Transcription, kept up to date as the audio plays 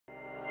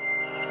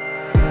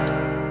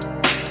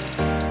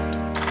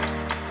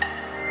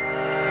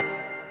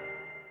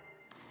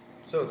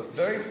So the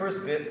very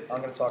first bit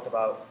I'm going to talk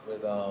about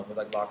with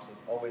Leglocks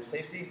is always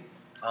safety.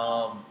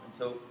 And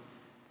so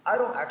I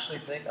don't actually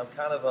think I'm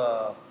kind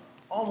of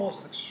almost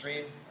as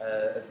extreme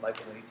as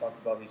Michael when he talked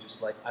about. He's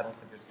just like, I don't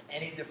think there's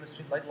any difference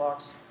between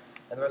Leglocks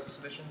and the rest of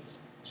submissions.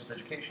 It's just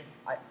education.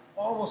 I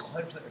almost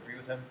 100% agree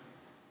with him.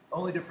 The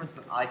only difference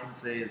that I can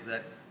say is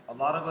that a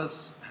lot of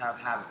us have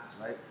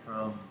habits, right?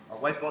 From our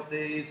white belt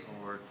days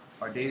or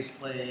our days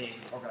playing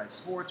organized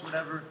sports,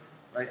 whatever,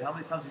 right? How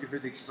many times have you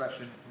heard the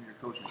expression from your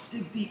coaches,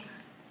 dig deep,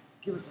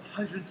 give us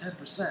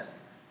 110%,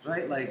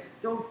 right? Like,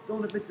 don't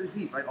admit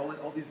defeat, right?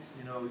 All these,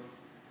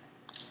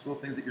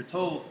 little things that you're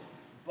told,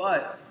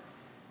 but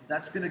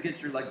that's gonna get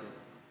your leg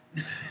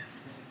broken.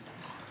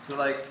 So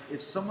like,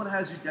 if someone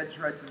has you dead to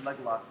rights in leg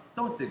lock,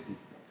 don't dig deep,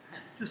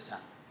 just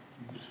tap.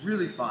 It's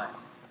really fine.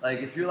 Like,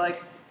 if you're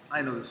like,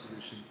 I know the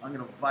solution, I'm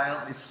gonna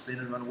violently spin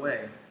and run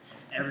away,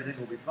 everything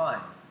will be fine.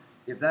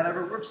 If that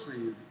ever works for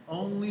you, the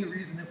only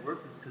reason it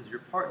worked is because your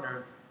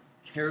partner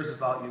cares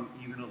about you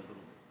even a little bit,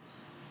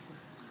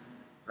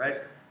 right?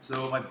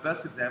 So my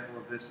best example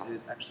of this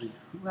is actually,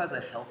 who has a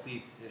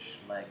healthy-ish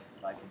leg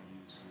that I can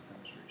use for this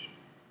demonstration?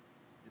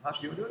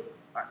 Natasha, you want to do it?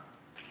 All right.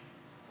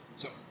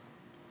 So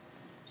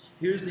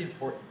here's the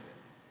important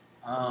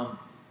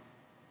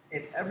bit.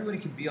 If everybody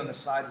can be on the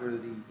side where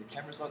the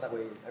cameras are, that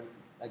way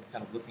like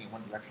kind of looking in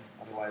one direction,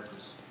 otherwise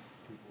there's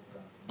people that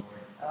are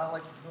ignoring. And I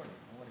like ignoring.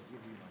 I want to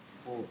give you my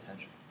full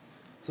attention.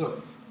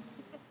 So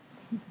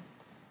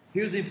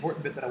here's the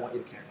important bit that I want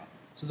you to care about.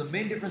 So the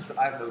main difference that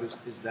I've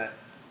noticed is that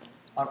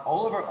on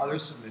all of our other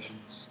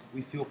submissions,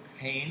 we feel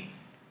pain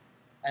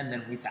and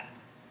then we tap,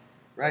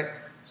 right?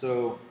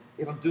 So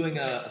if I'm doing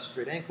a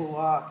straight ankle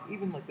lock,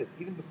 even like this,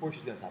 even before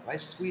she's gonna tap, I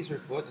squeeze her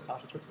foot,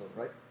 Natasha turns over,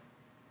 right?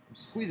 I'm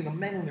squeezing, I'm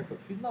mangling her foot.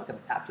 She's not gonna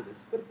tap to this,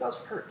 but it does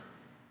hurt.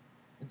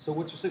 And so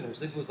what's your signal? Your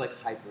signal is like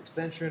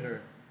hyperextension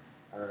or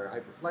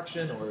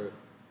hyperflexion or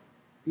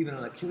even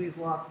an Achilles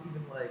lock,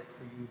 even like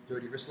for you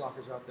dirty wrist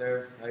lockers out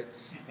there, right?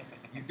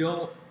 You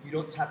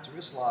don't tap to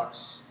wrist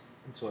locks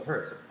until it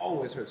hurts. It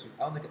always hurts.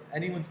 I don't think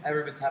anyone's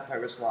ever been tapped by a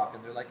wrist lock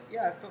and they're like,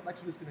 yeah, I felt like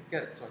he was gonna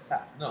get it, so I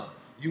tapped. No,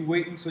 you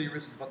wait until your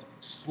wrist is about to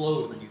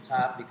explode when you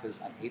tap,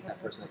 because I hate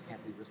that person that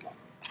can't leave wrist lock.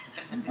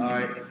 All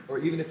right, or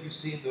even if you've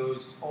seen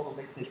all the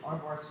late stage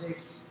armbar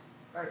escapes,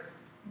 right?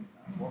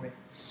 For me.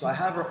 So I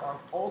have her arm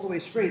all the way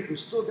straight.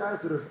 There's still guys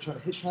that are trying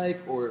to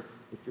hitchhike, or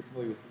if you're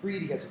familiar with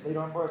Creed, he has his late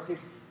armbar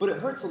escapes, but it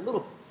hurts a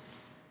little bit.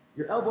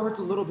 Your elbow hurts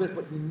a little bit,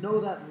 but you know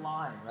that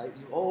line, right?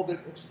 You've all been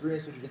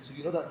experienced with jiu-jitsu, so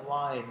you know that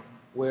line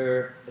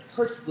where it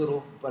hurts a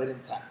little, but I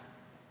didn't tap.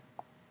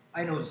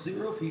 I know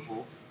zero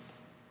people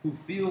who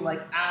feel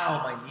like,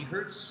 ow, my knee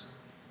hurts,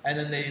 and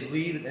then they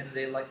leave and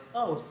they're like,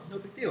 oh, it's no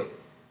big deal.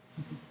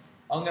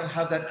 I'm gonna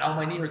have that ow,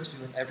 my knee hurts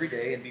feeling every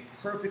day and be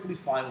perfectly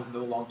fine with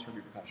no long-term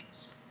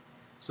repercussions.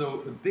 So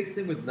the big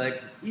thing with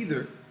legs is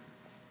either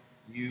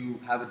you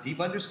have a deep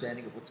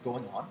understanding of what's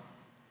going on,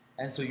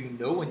 and so you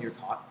know when you're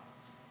caught,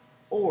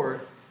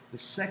 or the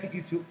second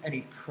you feel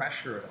any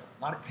pressure at all,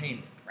 not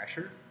pain, but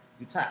pressure,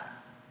 you tap.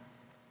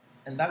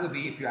 And that would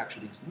be if you're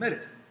actually being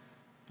submitted.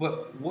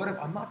 But what if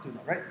I'm not doing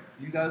that, right?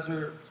 You guys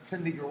are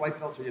pretending that you're a white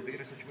belt or you're a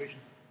beginner situation.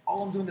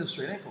 All I'm doing is a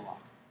straight ankle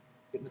lock.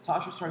 If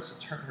Natasha starts to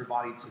turn her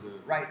body to the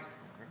right,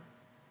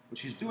 what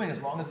she's doing,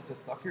 as long as it's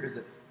stuck here, is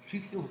that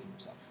she's heel hooking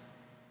herself.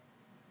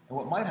 And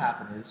what might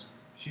happen is,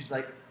 she's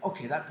like,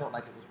 okay, that felt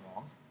like it was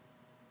wrong.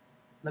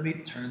 Let me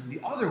turn the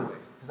other way,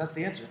 because that's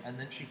the answer. And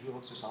then she heel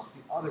hooks herself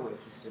the other way if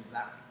she spins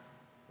that way.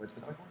 Or it's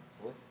been that way for her,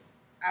 slowly.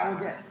 Ow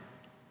again.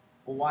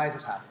 Well, why is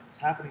this happening? It's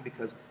happening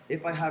because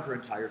if I have her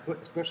entire foot,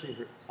 especially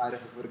her side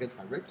of her foot against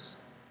my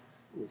ribs,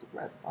 ooh, it's a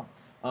thread,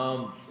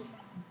 fun.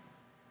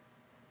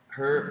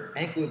 Her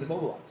ankle is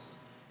immobilized.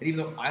 And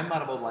even though I'm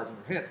not immobilizing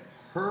her hip,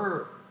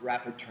 her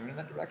rapid turn in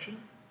that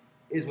direction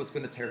is what's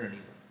going to tear her knee.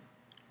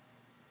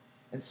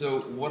 And so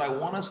what I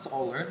want us to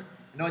all learn,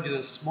 I know I do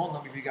a small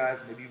number of you guys,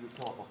 maybe you would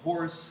fall off a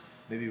horse,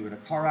 maybe you were in a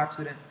car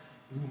accident,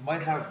 who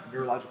might have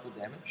neurological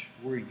damage,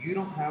 where you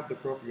don't have the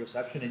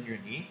proprioception in your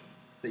knee,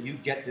 that you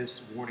get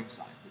this warning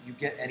sign, that you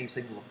get any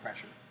signal of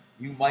pressure.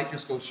 You might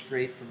just go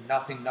straight from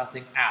nothing,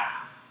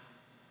 ow.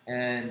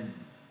 And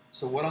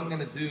so what I'm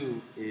gonna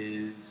do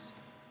is,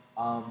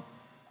 all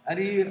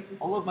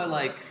of my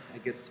I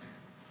guess,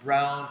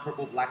 brown,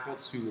 purple, black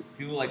belts who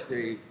feel like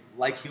they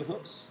like heel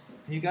hooks,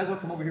 can you guys all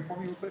come over here for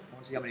me real quick? I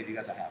want to see how many of you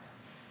guys I have.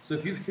 So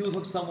if you've heel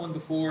hooked someone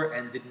before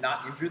and did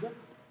not injure them,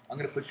 I'm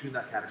gonna put you in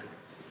that category.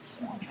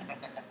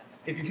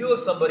 If you heel hook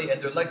somebody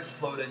and their leg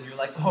exploded and you're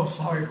like, oh,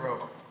 sorry,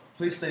 bro,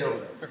 please stay over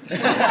there.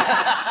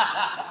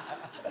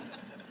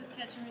 Just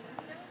catching me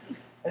this guy?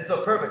 And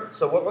so, perfect.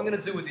 So what we're going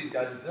to do with these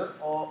guys is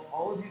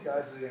all of you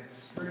guys are going to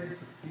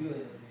experience the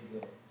feeling of being heel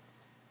hooked.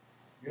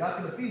 You're not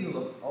going to be heel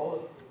hooked.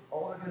 All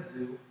they're going to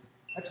do,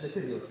 actually they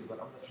could heel hook you, but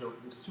I'm going to show,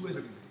 there's two ways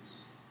we're going to do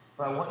this.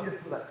 But I want you to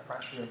feel that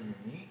pressure in your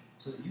knee,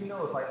 so that you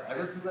know if I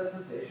ever feel that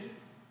sensation,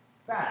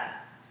 bang,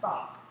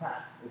 stop,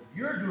 tap. If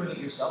you're doing it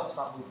yourself,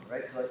 stop moving,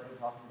 right? So like we're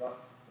talking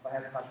about, if I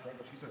have Natasha's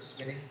ankle, she starts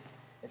spinning,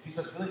 and she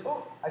starts feeling,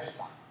 oh, I should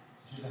stop.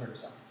 She doesn't hurt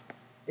herself.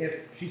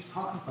 If she's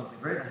talking something,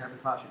 right? I have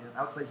Natasha in an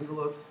outside heel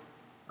hook,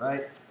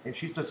 right? If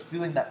she starts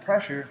feeling that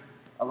pressure,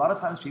 a lot of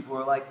times people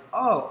are like,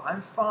 oh,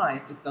 I'm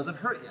fine, it doesn't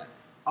hurt yet.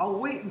 I'll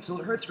wait until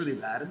it hurts really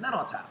bad and then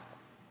I'll tap.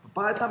 But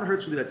by the time it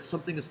hurts really bad,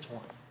 something is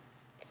torn.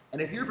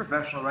 And if you're a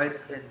professional, right,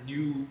 and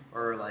you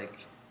are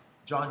like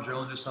John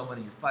Jones or someone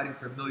and you're fighting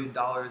for $1 million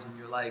and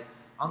you're like,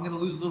 I'm going to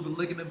lose a little bit of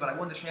ligament, but I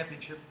won the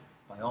championship,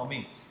 by all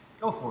means,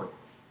 go for it.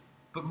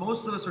 But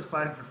most of us are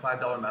fighting for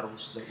 $5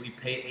 medals that we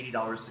pay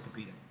 $80 to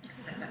compete in.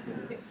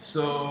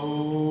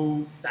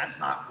 So that's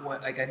not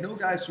what, like I know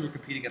guys who are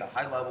competing at a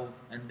high level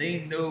and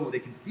they know they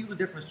can feel the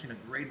difference between a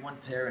grade 1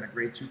 tear and a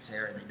grade 2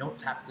 tear and they don't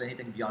tap to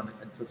anything beyond it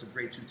until it's a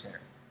grade 2 tear.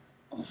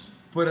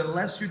 But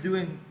unless you're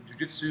doing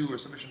jiu-jitsu or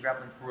submission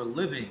grappling for a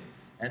living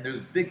and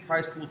there's big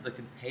prize pools that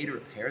can pay to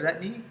repair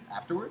that knee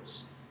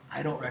afterwards,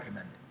 I don't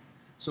recommend it.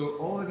 So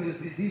all I'm going to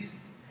do is these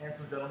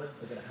handsome gentlemen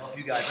are going to help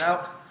you guys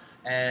out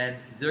and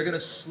they're going to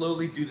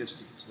slowly do this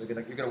to you. So you're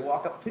going to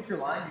walk up, pick your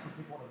line, you can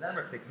pick one of them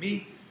or pick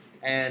me.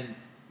 And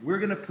we're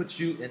going to put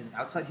you in an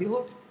outside heel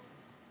hook.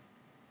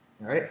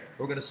 All right?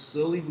 We're going to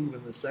slowly move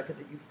in the second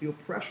that you feel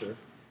pressure.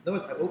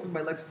 Notice I open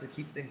my legs to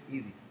keep things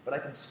easy, but I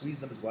can squeeze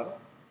them as well.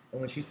 And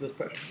when she feels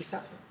pressure, she just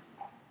taps me.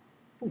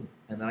 Boom.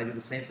 And then I do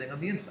the same thing on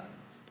the inside.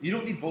 You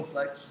don't need both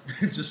legs.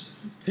 Just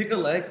pick a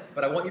leg,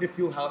 but I want you to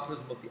feel how it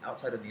feels on both the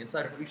outside and the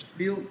inside. And what you should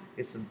feel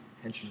is some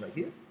tension right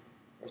here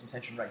or some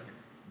tension right here.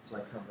 And so I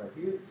come right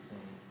here,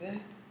 same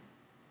thing.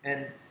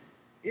 And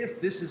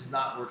if this is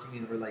not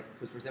working, or like,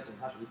 because for example,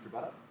 Natasha lifts her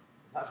butt up.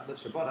 Natasha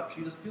lifts her butt up,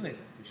 she doesn't feel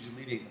anything because she's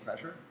alleviating the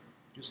pressure.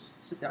 Just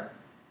sit down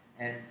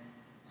and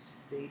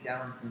stay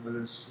down, and we're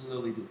going to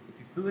slowly do it. If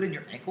you feel it in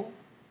your ankle,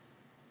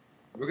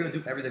 we're going to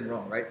do everything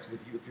wrong, right? So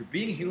if you're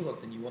being heel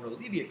hooked and you want to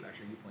alleviate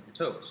pressure, you point your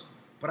toes.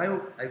 But I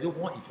don't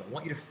want you to. I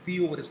want you to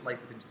feel what it's like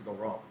for things to go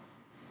wrong.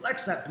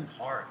 Flex that boot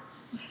hard.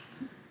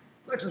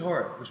 Flex it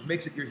hard, which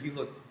makes it your heel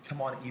hook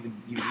come on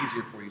even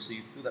easier for you, so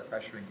you feel that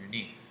pressure in your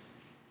knee.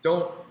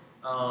 Don't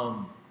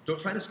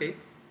try and escape,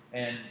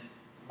 and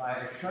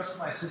I trust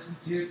my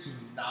assistants here to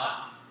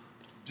not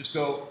just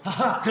go,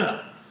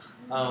 ha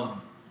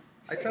ha.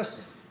 I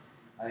trust him.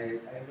 I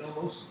know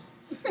most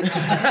of them.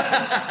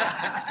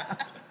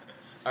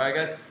 All right,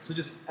 guys. So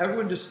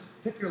everyone just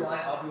pick your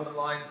line. I'll be one of the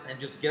lines, and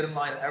just get in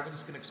line. And everyone's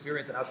just gonna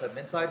experience it outside and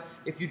inside.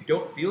 If you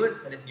don't feel it,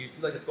 and you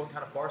feel like it's going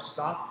kind of far,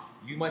 stop.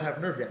 You might have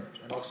nerve damage,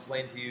 and I'll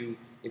explain to you.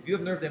 If you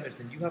have nerve damage,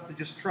 then you have to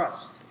just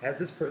trust. Has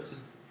this person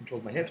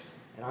controlled my hips,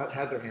 and I'll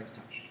have their hands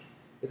touched.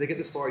 If they get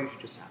this far, you should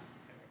just tap.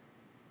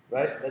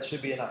 Right? That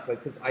should be enough.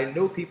 Because I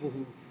know people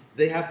who,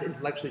 they have to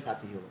intellectually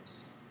tap the heel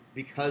hooks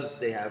because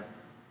they have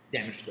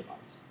damage to their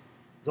bodies.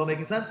 Is all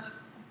making sense?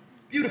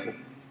 Beautiful.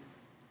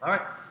 All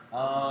right.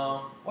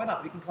 Why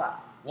not? We can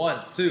clap.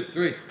 1, 2,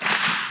 3.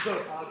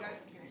 So, guys.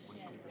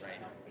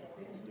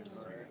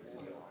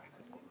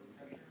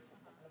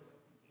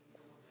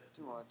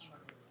 Too much.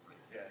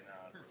 Yeah,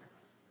 no.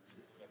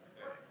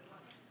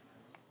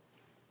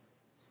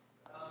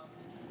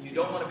 You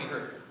don't want to be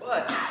hurt.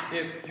 But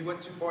if you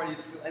went too far and you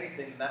didn't feel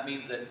anything, that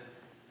means that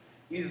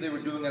either they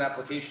were doing an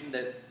application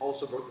that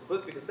also broke the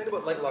foot, because the thing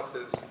about Leglocks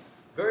is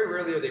very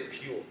rarely are they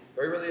pure.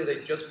 Very rarely are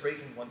they just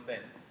breaking one thing.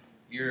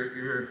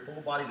 Your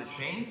whole body's a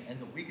chain, and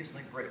the weakest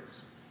link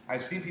breaks.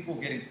 I've seen people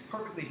getting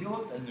perfectly heel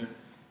hooked, and their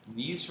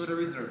knees, for whatever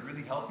reason, are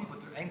really healthy, but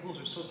their ankles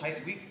are so tight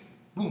and weak,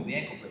 boom, the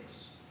ankle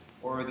breaks.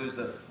 Or there's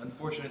an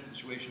unfortunate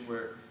situation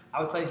where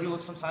outside heel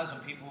hooks sometimes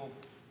when people,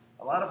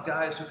 a lot of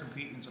guys who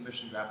compete in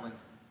submission grappling,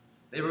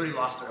 they've already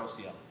lost their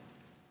LCL.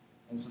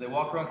 And so they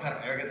walk around kind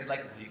of arrogantly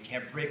like, well, you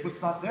can't break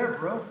what's not there,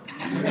 bro.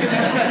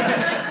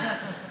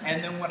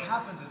 And then what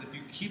happens is if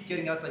you keep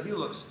getting outside heel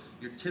hooks,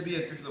 your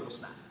tibia and fibula will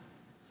snap.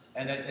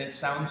 And it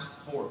sounds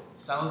horrible. It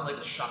sounds like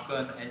a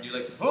shotgun, and you're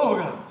like, oh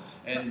god,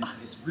 and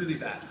it's really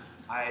bad.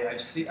 I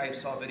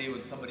saw a video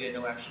with somebody I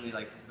know actually,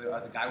 like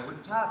the guy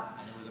wouldn't tap,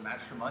 and it was a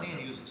match for money, and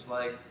he was just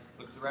like,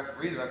 look at the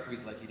referee's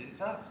like, he didn't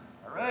tap. He's like,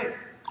 all right.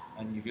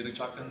 And you hear the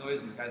shotgun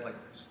noise, and the guy's like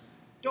this.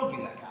 Don't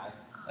be that guy.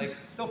 Like,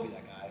 don't be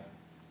that guy.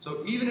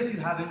 So even if you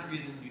have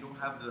injuries and you don't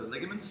have the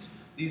ligaments,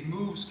 these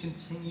moves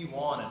continue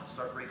on and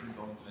start breaking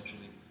bones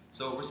eventually.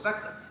 So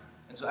respect them.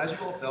 And so as you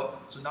all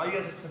felt, so now you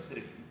guys have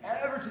sensitivity. If you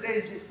ever today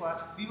in today's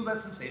class feel that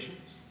sensation,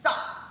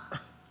 stop.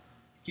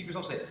 Keep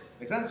yourself safe.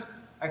 Make sense?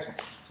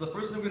 Excellent. So the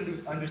first thing we're going to do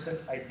is understand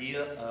this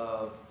idea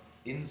of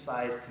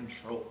inside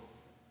control.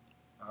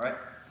 All right?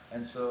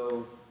 And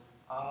so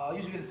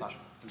usually get Natasha,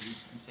 because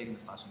you've taken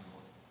this class from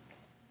before.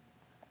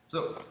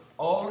 So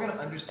all we're going to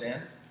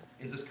understand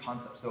is this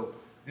concept. So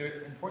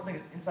the important thing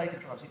is inside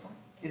control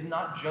is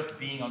not just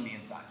being on the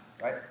inside,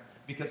 right?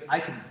 Because I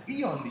can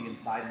be on the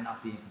inside and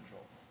not be in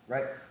control,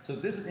 right? So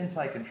this is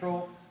inside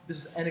control.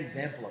 This is an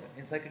example of it.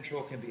 Inside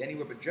control can be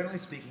anywhere, but generally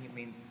speaking, it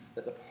means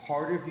that the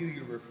part of you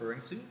you're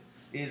referring to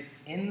is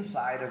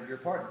inside of your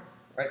partner,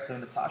 right? So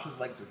Natasha's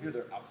legs are here,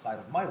 they're outside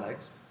of my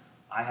legs.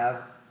 I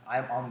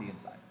am on the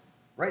inside.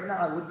 Right now,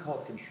 I wouldn't call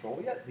it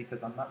control yet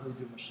because I'm not really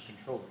doing much to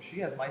control her. She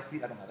has my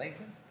feet, I don't have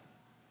anything.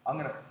 I'm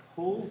gonna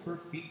pull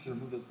her feet to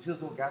remove those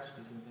little gaps.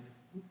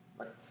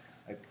 Right.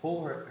 I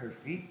pull her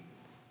feet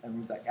and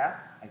remove that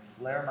gap. I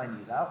flare my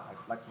knees out. I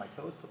flex my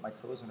toes, put my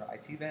toes in her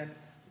IT band,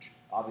 which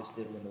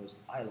obviously everyone knows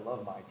I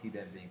love my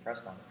T-band being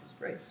pressed on. It feels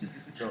great.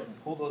 So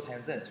pull those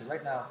hands in. So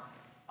right now,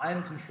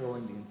 I'm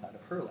controlling the inside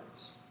of her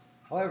legs.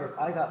 However, if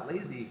I got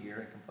lazy here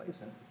and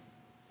complacent,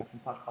 can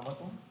Natasha come with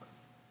me?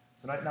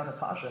 So right now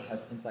Natasha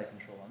has inside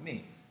control on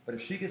me. But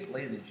if she gets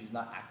lazy and she's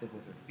not active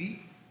with her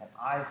feet, and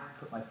I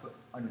put my foot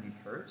underneath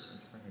hers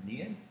and bring her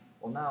knee in,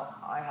 well now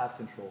I have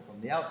control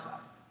from the outside.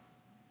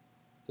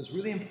 So it's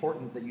really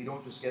important that you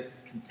don't just get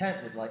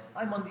content with like,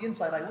 I'm on the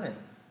inside, I win.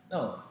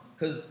 No,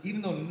 because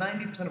even though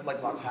 90% of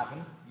leg locks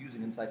happen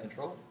using inside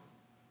control,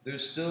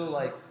 there's still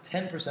like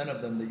 10%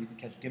 of them that you can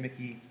catch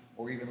gimmicky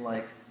or even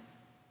like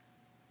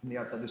from the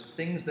outside. There's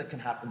things that can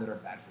happen that are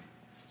bad for you.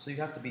 So you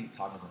have to be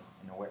cognizant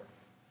and aware.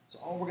 So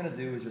all we're going to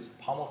do is just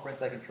pommel for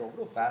inside control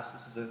real fast.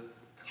 This is a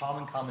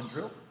common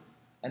drill.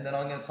 And then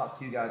I'm going to talk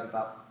to you guys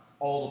about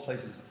all the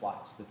places it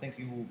applies. So I think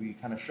you will be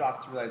kind of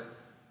shocked to realize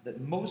that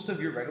most of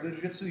your regular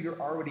jiu-jitsu, you're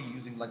already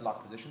using leg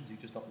lock positions. You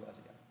just don't realize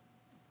it yet.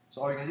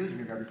 So all you're going to do is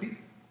you're going to grab your feet.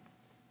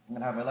 I'm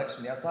going to have my legs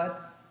from the outside.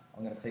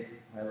 I'm going to take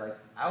my leg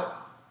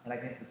out. And I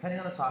can, depending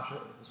on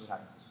Natasha, this is what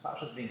happens. If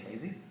Natasha's being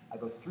lazy, I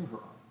go through her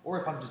arm. Or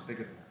if I'm just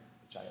bigger than her,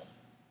 which I am.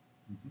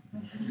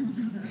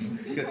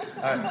 Good.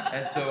 All right.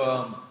 And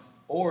so,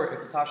 or if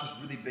Natasha's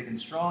really big and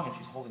strong and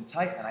she's holding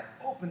tight and I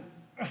open,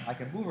 I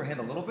can move her hand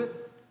a little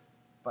bit,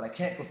 but I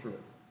can't go through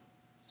it.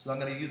 So I'm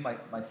going to use my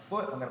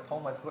foot, I'm going to pull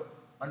my foot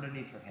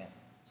underneath her hand.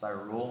 So I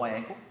roll my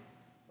ankle,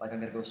 like I'm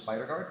going to go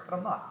spider guard, but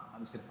I'm not.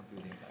 I'm just going to come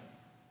through the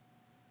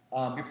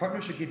inside. Your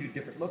partner should give you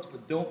different looks,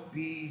 but don't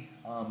be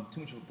too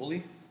much of a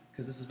bully,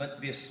 because this is meant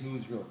to be a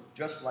smooth drill,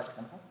 just like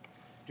simple.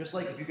 Just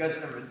like if you guys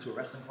have ever been to a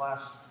wrestling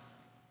class,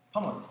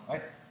 pummel,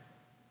 right?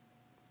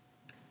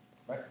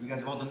 Right? You guys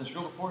have all done this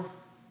drill before?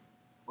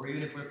 Or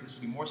even if this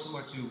would be more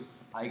similar to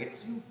I get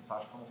 2,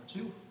 Natasha pummel for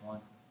 2,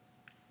 1,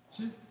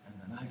 2, and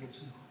then I get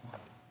 2, 1,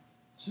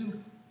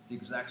 2. It's the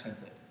exact same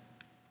thing.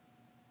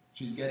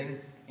 She's getting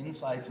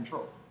inside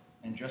control.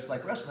 And just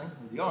like wrestling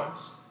with the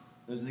arms,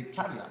 there's the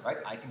caveat, right?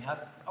 I can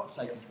have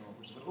outside control,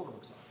 which is what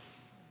overhooks are.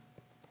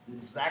 It's the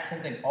exact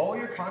same thing. All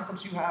your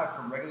concepts you have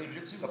from regular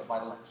jiu-jitsu apply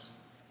to legs.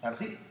 Have a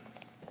seat.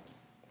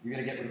 You're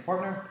going to get with your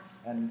partner,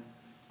 and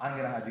I'm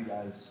going to have you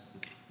guys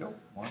just go.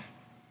 1,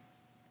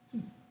 2.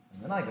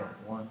 And then I go.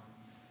 1,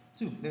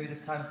 2. Maybe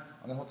this time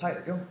I'm going to hold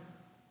tighter. Go.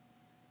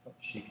 Oh,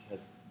 she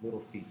has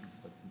little feet,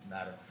 so it doesn't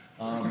matter.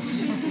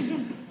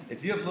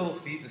 If you have little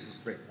feet, this is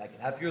great. Like,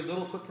 if you're a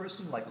little foot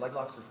person, like leg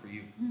locks are for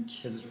you.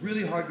 Because it's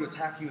really hard to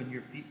attack you and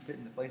your feet fit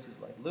into places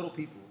like little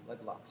people, leg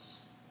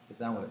locks. Get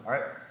down with it, all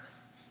right?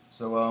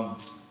 So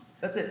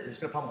that's it. You're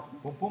just going to pummel.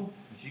 Boom, boom.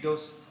 And she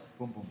goes,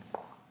 boom, boom.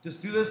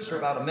 Just do this for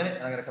about a minute,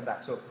 and I'm going to come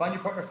back. So find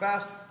your partner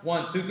fast.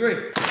 1, 2,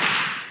 3.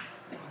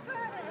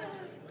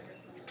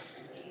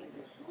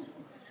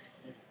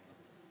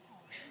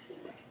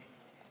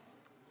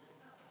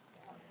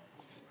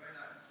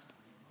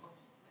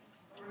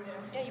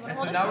 And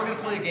so now we're going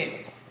to play a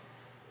game.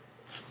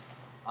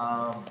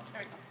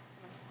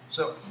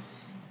 So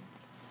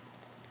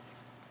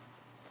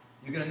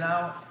you're going to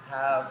now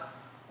have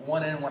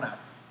 1 in, 1 out,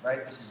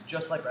 right? This is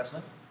just like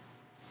wrestling,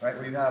 right?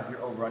 Where you have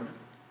your over-under.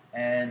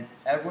 And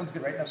everyone's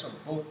good right now. So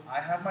both I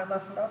have my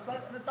left foot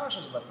outside and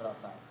Natasha's left foot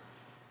outside.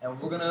 And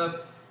we're going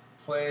to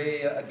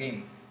play a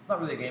game. It's not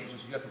really a game, it's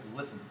just you guys have to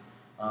listen.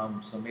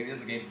 So maybe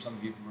there's a game for some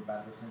of you who are bad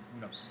at listening.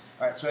 Who knows?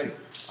 All right, so ready.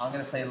 I'm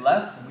going to say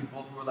left, and we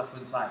both were left foot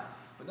inside.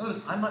 But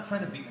notice, I'm not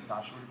trying to beat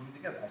Natasha. We're moving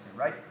together. I say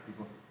right, we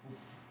both move.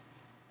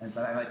 And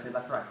so I might say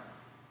left, right.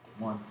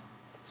 1,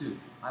 2.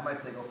 I might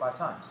say go 5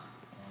 times.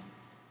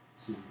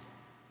 1, 2,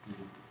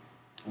 3,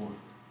 4,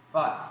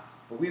 5.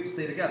 But we have to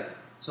stay together.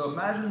 So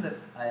imagine that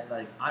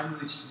I'm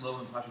really slow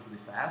and Natasha's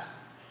really fast,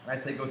 and I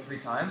say go 3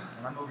 times,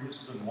 and I'm over here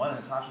still doing 1, and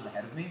Natasha's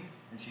ahead of me,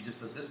 and she just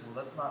does this. Well,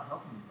 that's not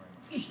helping me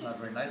very much. It's not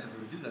very nice of her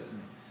to do that to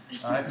me.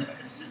 All right?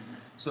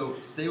 So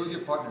stay with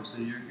your partner. So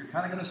you're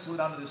kind of going to slow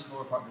down to this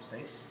slower partner's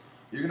pace.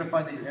 You're going to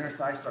find that your inner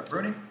thighs start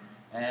burning,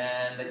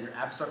 and that your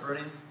abs start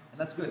burning, and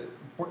that's good.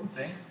 Important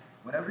thing,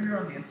 whenever you're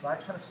on the inside,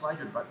 kind of slide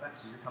your butt back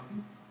so you're comfy.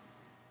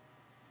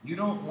 You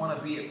don't want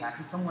to be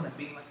attacking someone and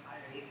being like, I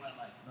hate my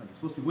life. No, you're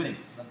supposed to be winning.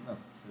 No,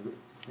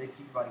 stay, keep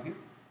your body here.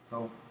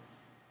 So,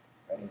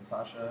 ready,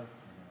 Natasha.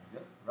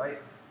 Yep.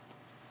 Right,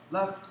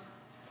 left,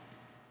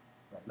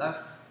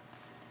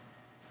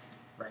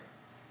 right.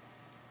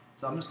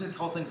 So I'm just going to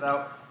call things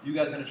out. You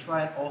guys are going to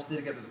try and all stay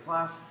together as a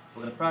class.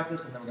 We're going to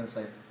practice, and then we're going to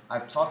say,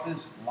 I've taught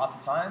this lots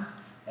of times,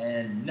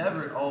 and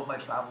never in all of my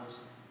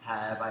travels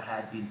have I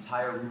had the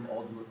entire room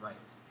all do it right.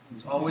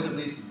 There's always at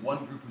least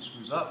one group who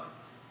screws up,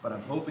 but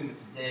I'm hoping that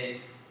today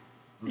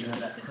we're going to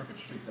have that perfect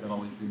streak that I've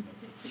always dreamed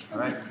of. All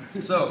right?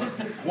 So,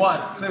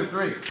 1, 2, 3.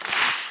 Right.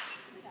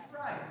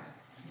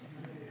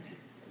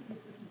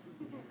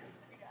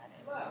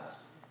 Left.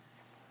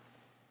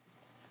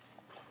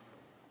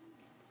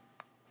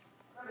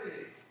 Ready.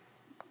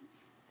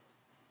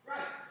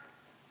 Right.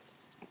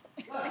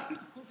 Left.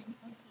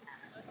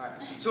 All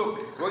right. So,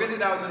 what we're going to do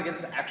now is we're going to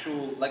get into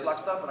actual leg lock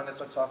stuff, and I'm going to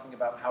start talking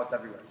about how it's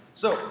everywhere.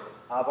 So,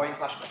 Boy,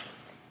 flashback.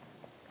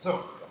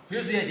 So,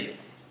 here's the idea.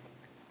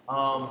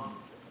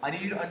 I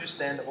need you to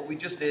understand that what we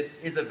just did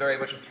is a very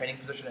much a training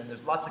position, and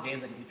there's lots of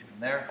games I can teach you from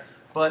there.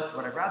 But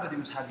what I'd rather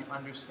do is have you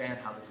understand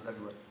how this is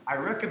everywhere. I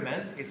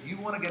recommend, if you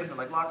want to get into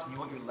leg locks and you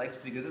want your legs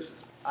to be good at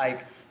this,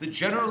 like the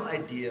general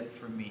idea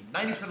for me,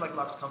 90% of leg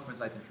locks come from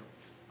inside control.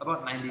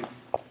 About 90.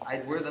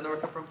 Where did the number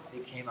come from?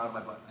 It came out of my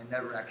butt. I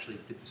never actually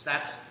did the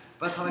stats,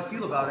 but that's how I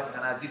feel about it,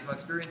 and I have decent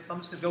experience, so I'm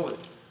just gonna go with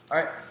it. All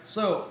right.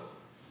 So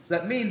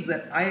that means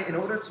that in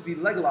order to be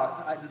leg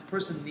locked, this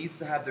person needs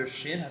to have their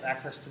shin have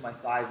access to my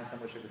thighs in some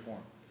way, shape, or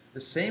form.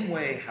 The same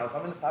way how if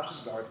I'm in Natasha's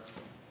guard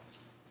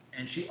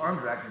and she arm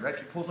drags me, right?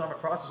 She pulls an arm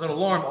across, there's an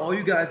alarm. All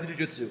you guys do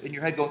jiu-jitsu in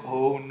your head going,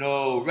 oh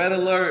no, red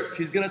alert.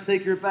 She's gonna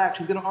take your back.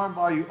 She's gonna arm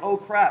bar you. Oh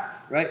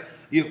crap, right?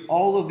 You have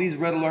all of these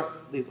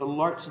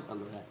alerts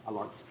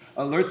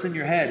in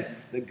your head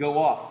that go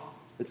off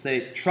that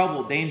say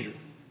trouble, danger.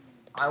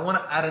 I want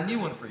to add a new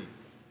one for you.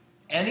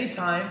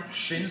 Anytime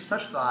shins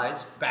touch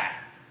thighs, bad.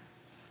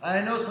 I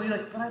know some of you are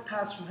like, but I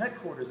pass from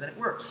headquarters and it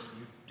works.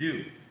 You do,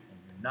 and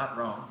you're not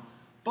wrong.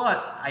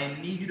 But I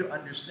need you to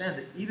understand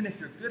that even if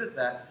you're good at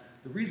that,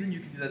 the reason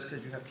you can do that is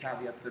because you have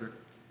caveats that are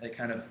like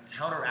kind of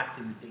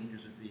counteracting the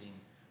dangers of being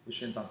with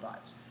shins on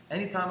thighs.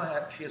 Anytime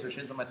she has her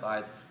shins on my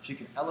thighs, she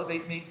can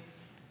elevate me,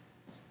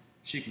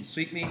 she can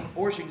sweep me,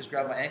 or she can just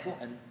grab my ankle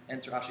and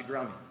enter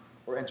ashigarami,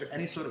 or enter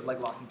any sort of leg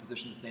locking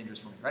position that's dangerous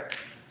for me, right?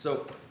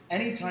 So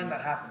anytime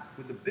that happens,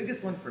 with the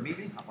biggest one for me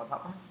being, hop on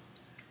top for me,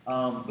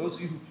 those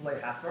of you who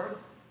play half guard,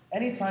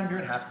 anytime you're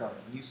in half guard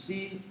and you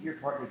see your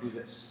partner do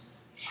this,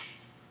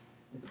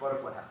 into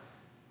butterfly half.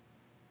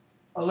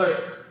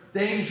 Alert,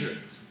 danger,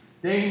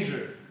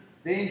 danger,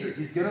 danger.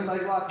 He's gonna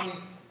leg lock me,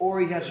 or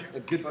he has a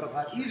good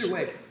butterfly. Either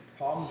way,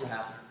 problems are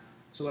happening.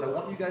 So what I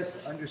want you guys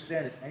to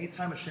understand is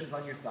anytime a shin is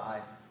on your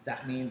thigh,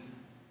 that means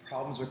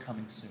problems are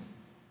coming soon.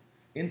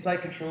 Inside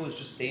control is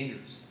just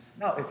dangerous.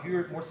 Now, if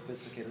you're more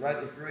sophisticated, right?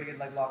 If you're already in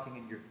leg locking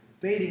and you're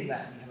debating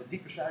that and you have a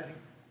deeper strategy,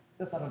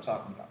 that's not what I'm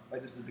talking about,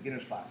 right? This is a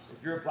beginner's class.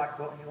 If you're a black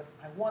belt and you're like,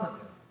 I want to do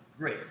it,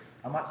 great.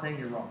 I'm not saying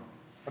you're wrong.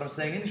 But I'm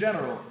saying in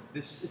general,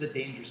 this is a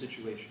dangerous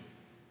situation.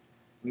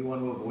 We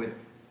want to avoid it.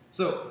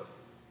 So,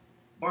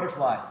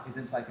 butterfly is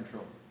inside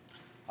control.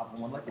 Hop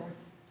on one leg more.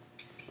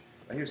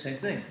 Right here, same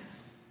thing.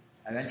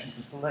 I mentioned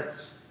the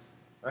legs,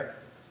 right?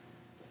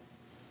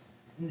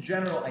 In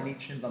general, I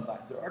need shins on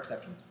thighs. There are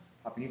exceptions.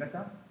 Hop your knee back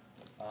down.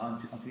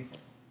 Onto knee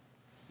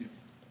front.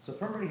 So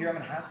from right here, I'm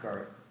in half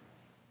guard.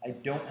 I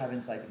don't have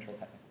inside control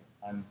technically.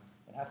 I'm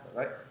in half guard,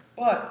 right?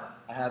 But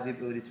I have the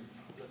ability to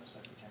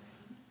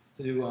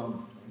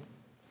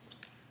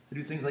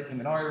do things like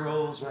Imanari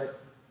rolls, right?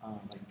 I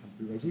can come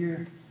through right here,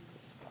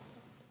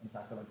 and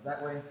attack the legs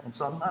that way. And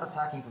so I'm not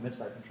attacking from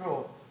inside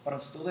control, but I'm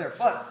still there.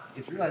 But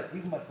if you realize,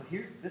 even my foot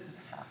here, this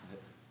is half of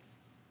it.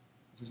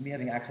 This is me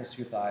having access to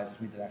your thighs, which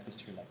means I have access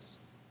to your legs.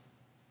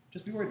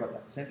 Just be worried about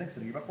that. Same thing,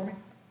 sitting your butt for me.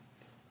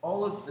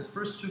 All of the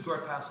first two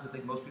guard passes I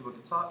think most people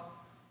get taught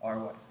are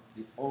what?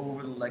 The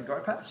over the leg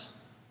guard pass,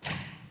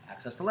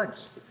 access to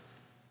legs.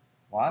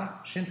 Why?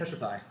 Shin touch the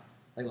thigh,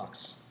 leg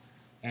locks.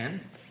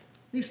 And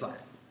knee slide.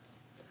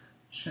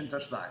 Shin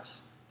touch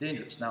thighs.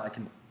 Dangerous. Now I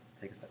can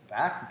take a step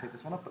back and pick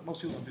this one up, but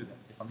most people don't do that.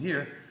 If I'm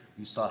here,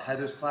 you saw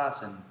Heather's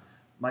class and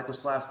Michael's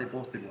class, they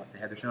both did what? They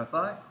had their shin on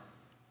thigh,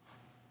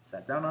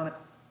 sat down on it,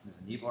 there's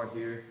a knee bar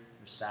here,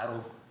 there's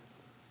saddle.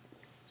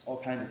 There's all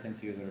kinds of things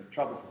here that are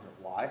trouble for her.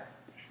 Why?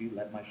 She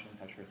let my shin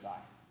touch her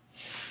thigh.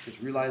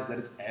 Just realize that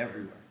it's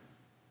everywhere.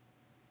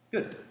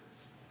 Good.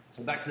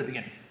 So back to the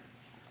beginning.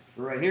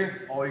 We're right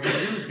here. All you're going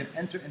to do is you're going to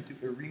enter into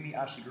Irimi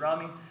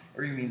Ashigarami.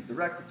 Irimi means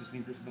direct. It just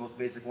means this is the most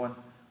basic one.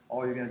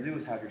 All you're going to do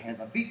is have your hands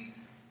on feet.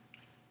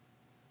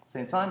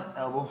 Same time,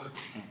 elbow,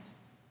 hand.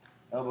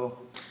 Elbow,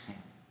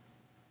 hand.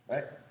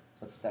 Right?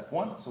 So that's step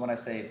one. So when I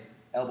say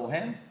elbow,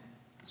 hand,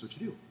 that's what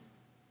you do.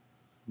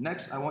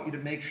 Next, I want you to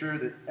make sure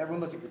that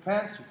everyone look at your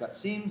pants. You've got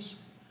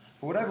seams.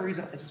 For whatever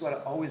reason, this is what I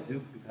always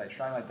do because I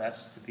try my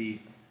best to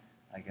be,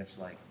 I guess,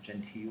 like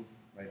genteel,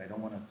 right? I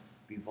don't want to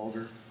be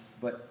vulgar,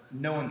 but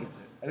no one gets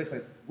it. At least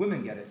like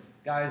women get it.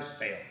 Guys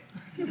fail.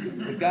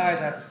 With guys,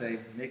 I have to say,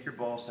 make your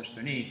balls touch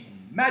their knee.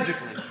 And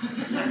magically,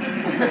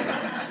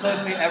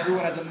 suddenly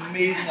everyone has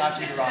amazing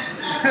ashigarami.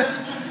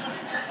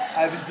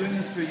 I've been doing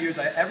this for years.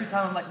 Every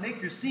time I'm like,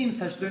 make your seams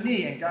touch their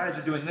knee, and guys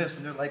are doing this,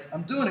 and they're like,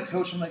 I'm doing it,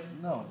 coach. I'm like,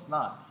 no, it's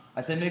not. I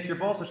say, make your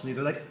balls touch the knee.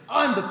 They're like,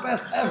 I'm the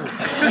best ever.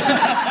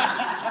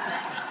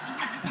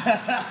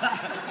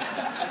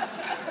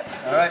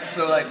 All right,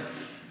 so like,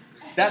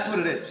 that's what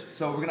it is.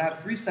 So we're gonna have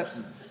 3 steps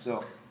in this.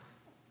 So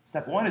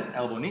step 1 is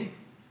elbow knee.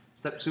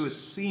 Step 2 is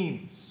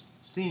seams.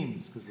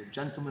 Seams, because we're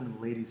gentlemen and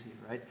ladies here,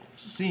 right?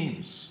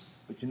 Seams.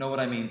 But you know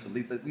what I mean, so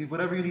leave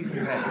whatever you need in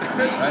your head,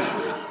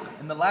 right?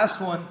 And the last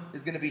one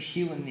is gonna be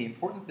heel and knee.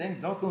 Important thing,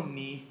 don't go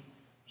knee,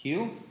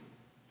 heel.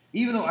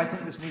 Even though I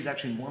think this knee is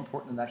actually more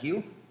important than that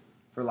heel,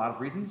 for a lot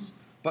of reasons,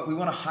 but we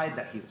want to hide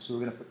that heel. So we're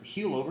going to put the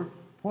heel over,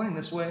 pointing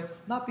this way,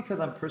 not because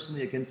I'm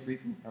personally against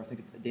reaping or think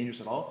it's dangerous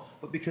at all,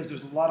 but because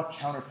there's a lot of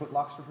counter foot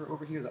locks for her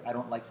over here that I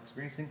don't like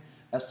experiencing.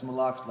 Estima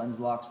locks, lens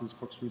locks,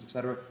 corkscrews,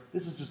 etc.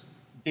 This is just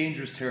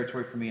dangerous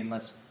territory for me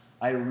unless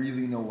I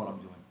really know what I'm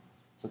doing.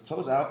 So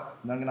toes out,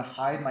 and then I'm going to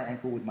hide my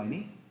ankle with my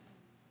knee,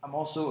 I'm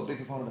also a big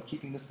proponent of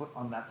keeping this foot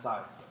on that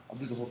side. I'll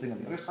do the whole thing on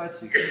the other side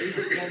so you can see.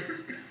 Once again,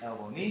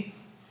 elbow, knee,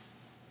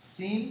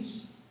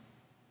 seams,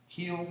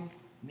 heel,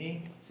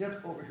 knee. See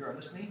that's over here on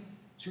this knee?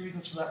 Two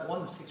reasons for that.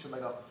 One, this takes your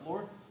leg off the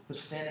floor, because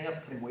standing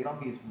up, putting weight on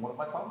me is one of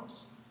my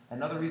problems.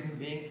 Another reason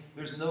being,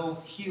 there's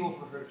no heel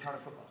for her to counter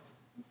foot lock.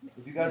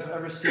 If you guys have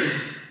ever seen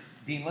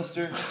Dean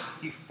Lister,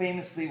 he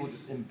famously will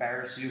just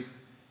embarrass you.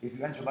 If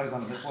you enter your legs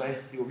on it this way,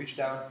 he will reach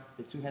down,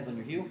 take two hands on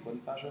your heel, go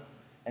Natasha,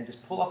 and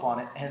just pull up on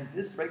it, and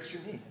this breaks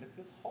your knee, and it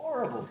feels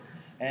horrible.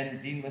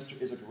 And Dean Lister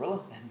is a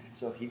gorilla, and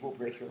so he will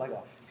break your leg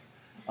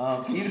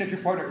off. Even if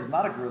your partner is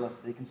not a gorilla,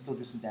 they can still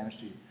do some damage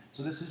to you.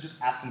 So this is just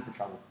asking for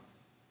trouble.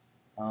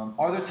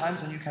 Are there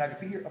times when you can have your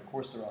feet here? Of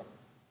course there are.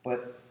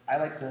 But I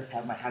like to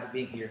have my habit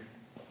being here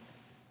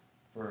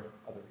for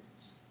other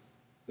reasons.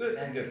 Good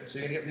and good. So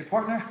you're going to get with your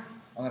partner.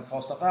 I'm going to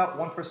call stuff out.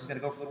 One person's going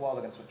to go for a little while.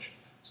 They're going to switch.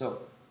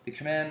 So the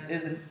command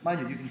is, and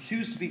mind you, you can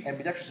choose to be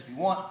ambidextrous if you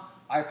want.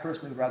 I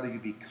personally would rather you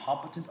be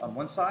competent on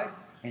one side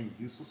and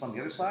useless on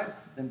the other side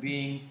than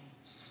being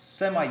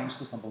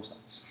semi-useless on both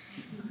sides.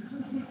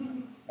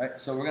 Right,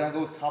 so we're going to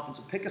go with competent.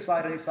 So pick a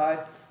side, any side.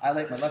 I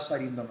like my left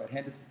side even though I'm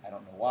right-handed. I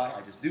don't know why.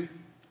 I just do.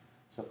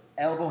 So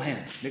elbow,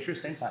 hand. Make sure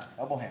same time.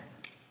 Elbow, hand.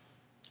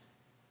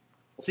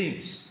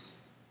 Seams.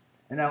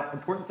 And now,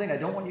 important thing, I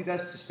don't want you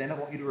guys to stand up.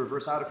 I want you to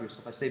reverse out of here. So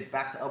if I say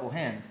back to elbow,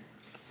 hand,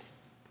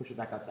 push it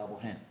back out to elbow,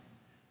 hand.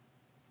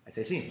 I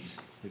say seams.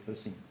 We go to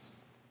seams.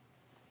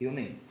 Heel,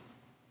 knee.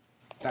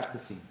 Back to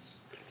seams.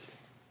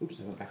 Oops,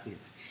 I went back to here.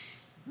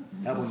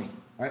 Elbow, knee.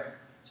 All right?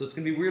 So it's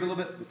going to be weird a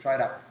little bit. We'll try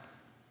it out.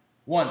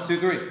 1, 2,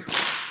 3.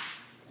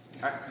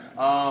 All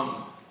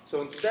right.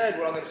 So instead,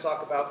 what I'm going to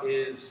talk about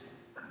is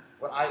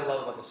what I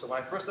love about this. So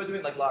when I first started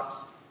doing leg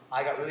locks,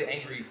 I got really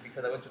angry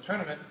because I went to a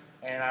tournament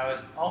and I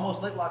was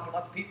almost leg locking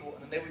lots of people,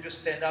 and then they would just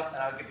stand up and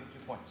I would give them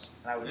 2 points,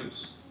 and I would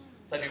lose.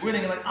 So I'd be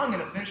winning and like, I'm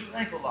going to finish with an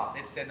ankle lock.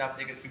 They'd stand up,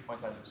 they get 2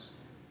 points, I lose.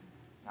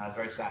 And I was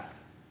very sad.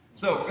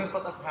 So we're going to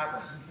stop that from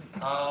happening.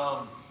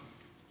 All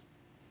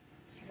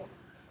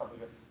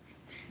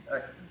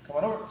right, come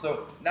on over.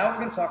 So now what we're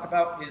going to talk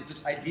about is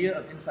this idea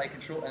of inside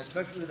control, and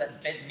especially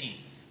that bent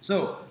knee.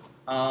 So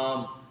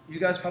you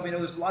guys probably know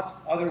there's lots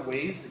of other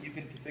ways that you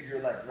can configure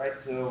your legs, right?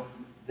 So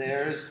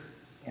there's,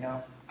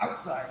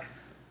 outside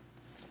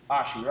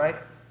ashi, right?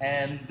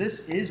 And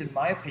this is, in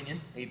my opinion,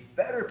 a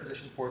better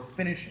position for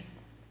finishing.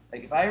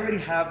 Like if I already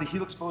have the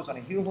heel exposed on a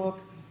heel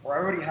hook, or I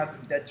already have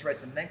them dead to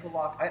rights in an ankle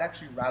lock, I'd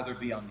actually rather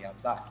be on the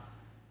outside.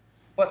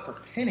 But for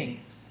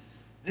pinning,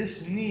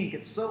 this knee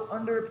gets so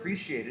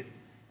underappreciated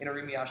in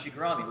Orimiashi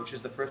Garami, which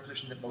is the first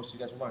position that most of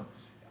you guys will learn.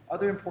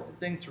 Other important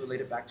thing to relate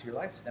it back to your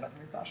life, stand up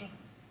for me, Sasha.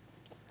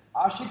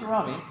 Ashi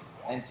Garami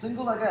and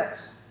single leg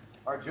X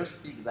are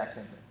just the exact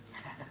same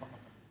thing.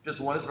 Just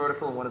one is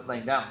vertical and one is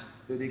laying down.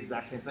 They're the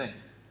exact same thing.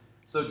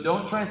 So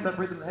don't try and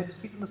separate them in the head,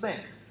 just keep them the same.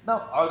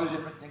 Now, are there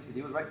different things to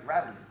deal with, right?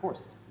 Gravity, of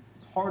course.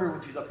 It's harder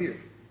when she's up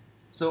here.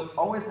 So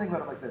always think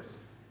about it like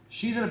this.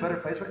 She's in a better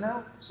place right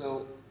now,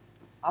 so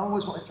I'm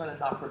always trying to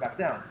knock her back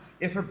down.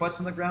 If her butt's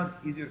on the ground,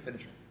 it's easier to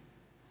finish her.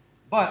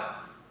 But,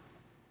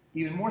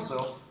 even more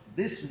so,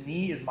 this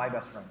knee is my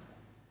best friend.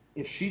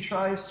 If she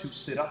tries to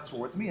sit up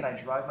towards me and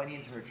I drive my knee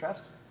into her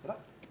chest, sit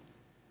up,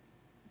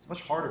 it's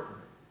much harder for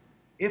her.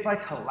 If I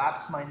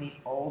collapse my knee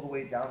all the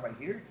way down right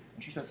here,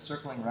 and she starts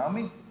circling around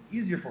me, it's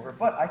easier for her,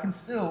 but I can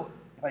still,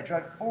 if I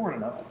drive it forward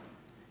enough,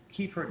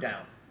 keep her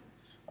down.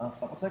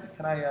 Stop a second.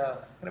 Can I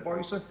borrow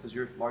you, sir? Because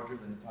you're larger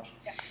than Natasha.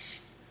 Yeah.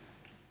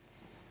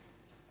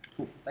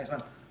 Cool. Thanks,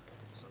 man.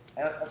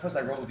 And of course,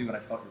 I rolled with you when I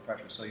felt your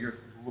pressure, so you're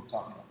who we're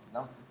talking about,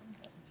 no?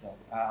 So,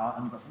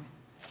 I'm going for me.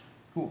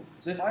 Cool.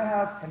 So if I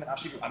have him in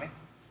Ashigurami,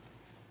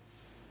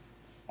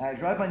 and I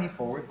drive my knee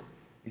forward,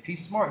 if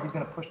he's smart, he's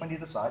going to push my knee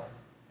to the side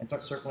and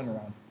start circling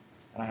around,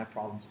 and I have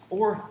problems.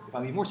 Or, if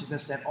I'm even worse, he's going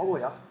to stand all the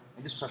way up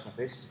and just crush my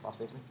face,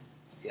 cross-face me.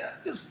 Yeah,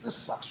 this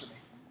sucks for me.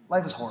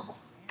 Life is horrible.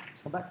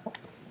 Let's come back.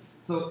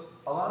 So,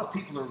 a lot of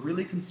people are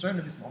really concerned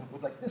in this moment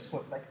with like this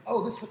foot, like,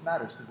 oh, this foot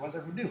matters, because what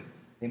does everyone do?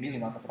 They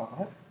immediately knock the foot off the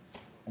head.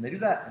 And they do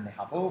that, and they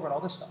hop over and all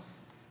this stuff.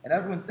 And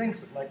everyone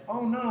thinks that like,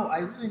 oh no, I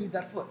really need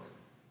that foot.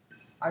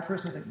 I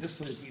personally think this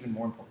foot is even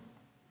more important.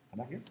 Come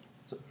back here.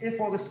 So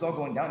if all this is all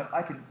going down, if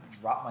I can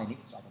drop my knee,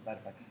 sorry about that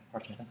if I can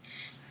crush anything.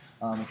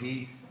 If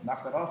he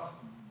knocks that off,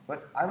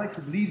 but I like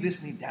to leave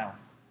this knee down.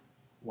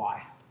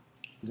 Why?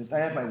 Because if I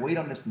have my weight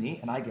on this knee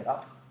and I get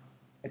up,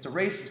 it's a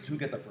race as to who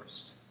gets up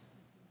first.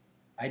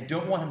 I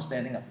don't want him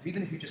standing up.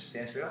 Even if he just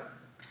stands straight up,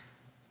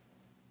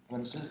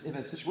 when in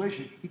a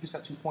situation, he just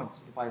got 2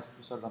 points if I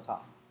started on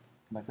top.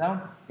 Come back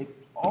down. If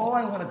all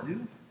I want to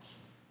do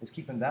is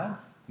keep him down,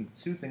 it's going to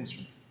be 2 things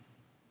for me.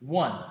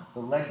 One, the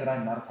leg that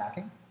I'm not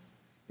attacking,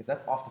 if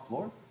that's off the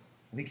floor,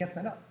 well, he can't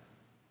stand up.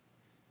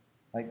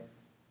 Like,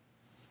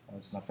 well,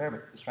 it's not fair,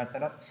 but just try and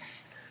stand up.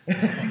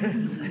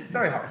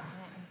 Very hard.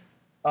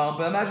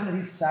 But imagine that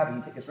he's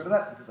savvy. He gets rid of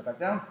that, he puts it back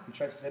down, he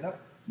tries to stand up.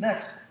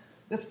 Next,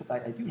 this foot I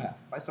do have.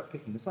 If I start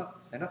picking this up,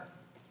 stand up.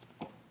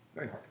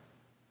 Very hard.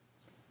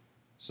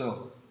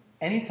 So,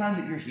 anytime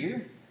that you're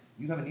here,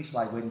 you have a knee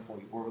slide waiting for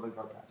you, or a leg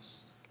guard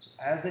pass. So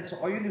So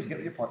all you're gonna do is get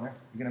with your partner.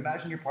 You're gonna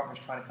imagine your partner's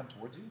trying to come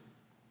towards you.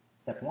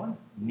 Step 1,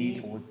 knee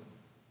towards them.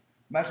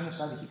 Imagine this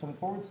time they keep coming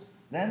forwards.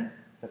 Then,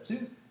 step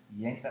 2,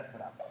 yank that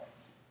foot out.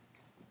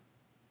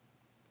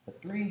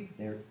 Step 3,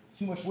 they're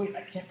too much weight,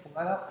 I can't pull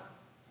that out.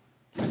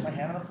 Put my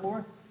hand on the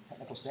floor,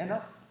 ankle stand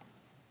up.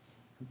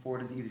 Come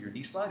forward into either your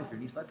knee slide, if you're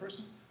a knee slide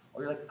person,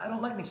 or you're like, I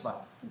don't like knee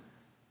slides.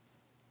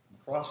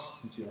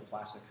 Across into your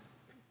classic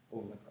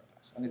overleg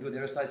pass. I'm gonna do it the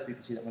other side so you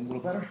can see that one a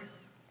little better.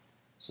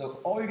 So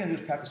all you're gonna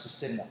do is practice just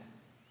sitting up.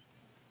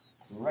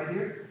 So right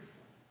here,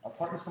 our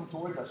partner's coming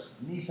towards us,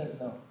 knee says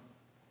no.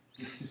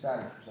 He's too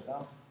savvy, push that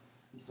down.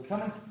 He's still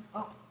coming,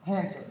 oh,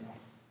 hand says no.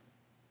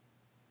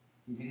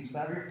 He's even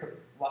savvier, put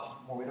a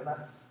lot more weight on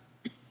that.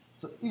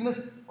 So even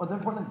this, what's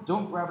important,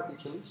 don't grab at the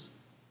Achilles.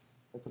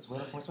 That puts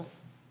weight on myself.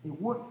 It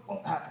won't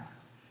happen.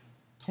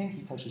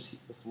 Pinky touches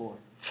the floor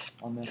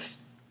on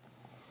this.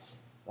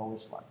 It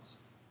always slides.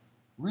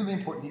 Really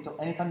important detail,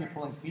 anytime you're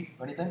pulling feet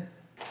or anything,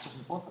 touching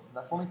the floor, put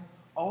that for me,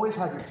 always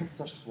have your pinky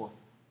touch the floor.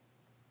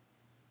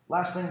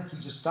 Last thing,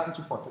 he's just gotten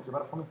too far. Pick your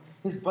butt up for me.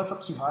 His butt's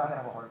up too high, I'm gonna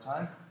have a harder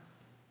time.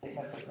 Take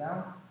my foot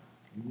down,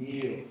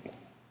 kneel.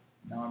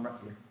 Now I'm right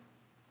here.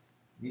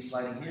 Knee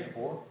sliding here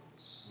or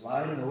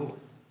sliding over.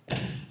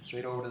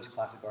 Straight over to this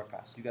classic guard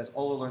pass. You guys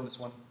all learned this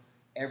one.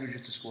 Every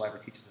jiu-jitsu school ever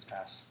teaches this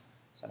pass,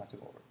 so I have to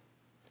go over it.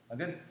 I'm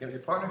good? Get with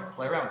your partner,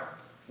 play around.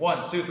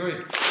 1, 2, 3.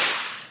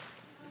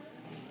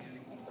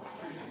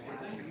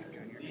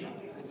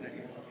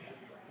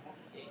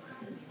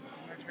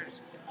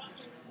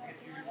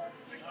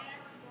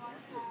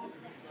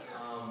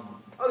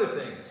 Other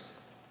things.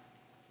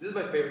 This is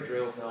my favorite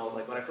drill. Now,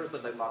 like when I first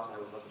learned Leglocks, I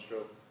always loved this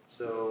drill.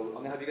 So I'm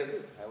gonna have you guys do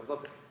it. I always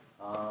loved it.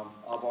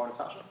 I'll borrow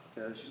Natasha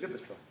because she's good at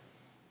this drill.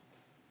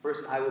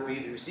 First, I will be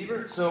the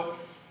receiver. So,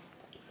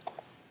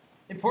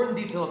 important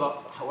detail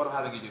about what I'm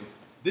having you do.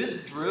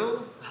 This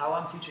drill, how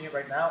I'm teaching it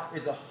right now,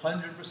 is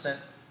 100%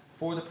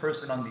 for the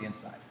person on the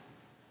inside.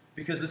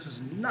 Because this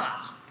is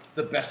not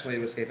the best way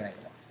to escape an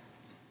ankle lock.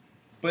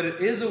 But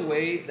it is a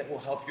way that will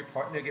help your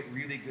partner get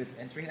really good at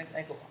entering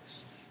ankle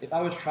locks. If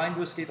I was trying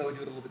to escape, I would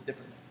do it a little bit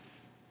differently.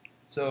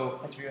 So,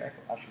 enter your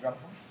ankle, actually grab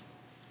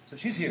it. So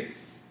she's here.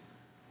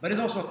 But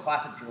it's also a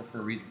classic drill for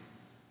a reason.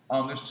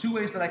 There's 2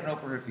 ways that I can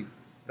open her feet.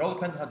 It all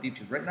depends on how deep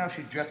she is. Right now,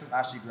 she's dressed as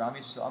Ashley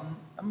Grami, so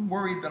I'm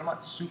worried, but I'm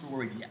not super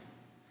worried yet.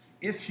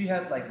 If she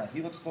had like my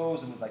heel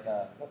exposed and was like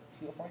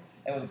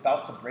and was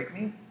about to break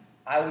me,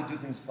 I would do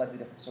things slightly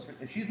different. So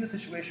if she's in a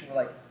situation where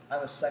like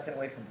I'm a second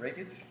away from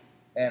breakage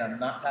and I'm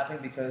not tapping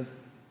because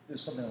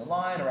there's something on the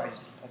line or I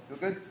feel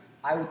good,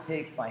 I would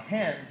take my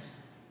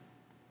hands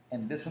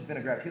and this one's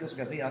gonna grab heel, this one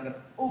grabs me, and I'm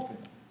gonna open.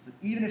 So that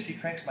even if she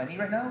cranks my knee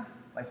right now,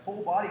 my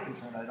whole body can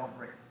turn and I don't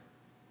break.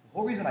 The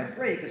whole reason I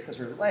break is because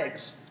her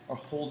legs are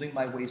holding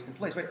my waist in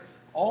place, right?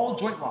 All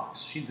joint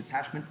locks, she needs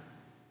attachment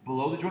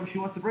below the joint she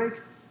wants to break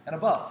and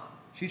above.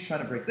 She's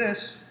trying to break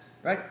this,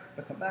 right?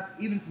 But come back,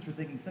 even since we're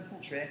thinking simple,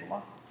 straight ankle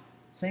lock,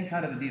 same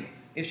kind of a deal.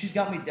 If she's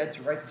got me dead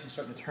to rights and she's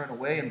starting to turn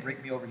away and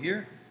break me over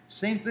here,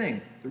 same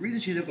thing. The reason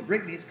she's able to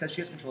break me is because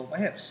she has control of my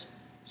hips.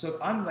 So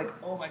if I'm like,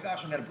 oh my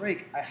gosh, I'm gonna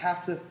break, I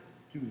have to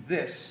do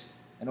this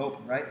and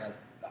open, right? Like,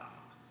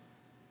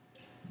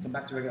 come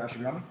back to regular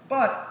Ashigami.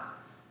 But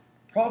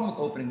the problem with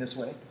opening this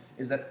way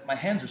is that my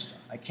hands are stuck.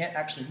 I can't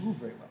actually move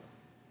very well.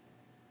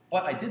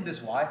 But I did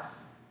this, why?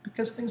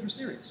 Because things were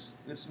serious.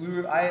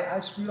 I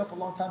screwed up a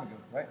long time ago,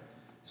 right?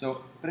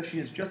 So, but if she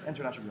has just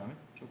entered Ashigami,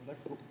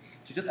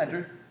 she just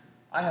entered,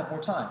 I have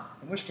more time.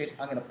 In which case,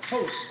 I'm gonna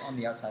post on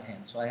the outside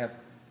hand. So I have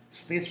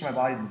space for my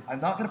body to move.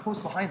 I'm not gonna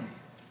post behind me.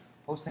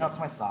 Posting out to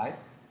my side,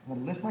 I'm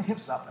gonna lift my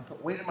hips up and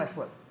put weight in my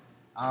foot.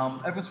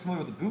 Everyone's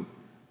familiar with the boot.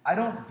 I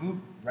don't boot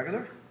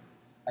regular.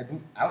 I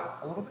boot out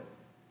a little bit.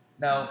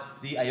 Now,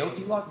 the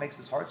Aoki lock makes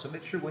this hard, so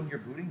make sure when you're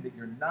booting that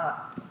you're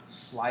not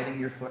sliding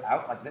your foot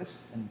out like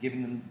this and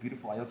giving them the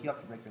beautiful Aoki lock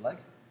to break your leg.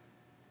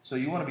 So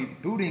you want to be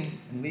booting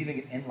and leaving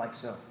it in like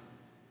so,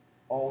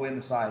 all the way in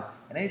the side.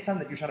 And anytime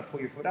that you're trying to pull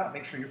your foot out,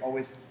 make sure you're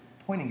always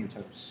pointing your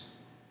toes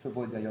to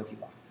avoid the Aoki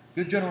lock.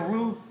 Good general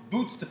rule,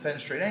 boots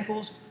defend straight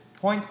ankles,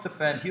 points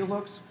defend heel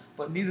hooks,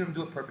 but neither of them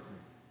do it perfectly.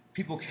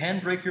 People can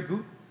break your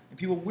boot, and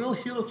people will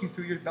heel hook you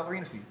through your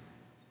ballerina feet.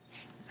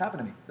 It's happened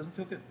to me. It doesn't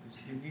feel good.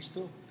 Your knee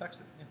still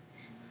affects it. Yeah.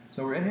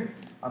 So we're in here.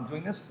 I'm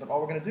doing this, but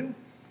all we're going to do,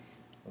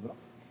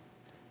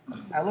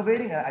 I'm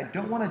elevating. I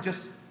don't want to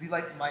just be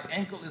like, my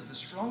ankle is the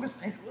strongest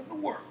ankle in the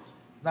world.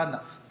 Not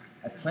enough.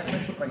 I plant my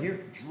foot right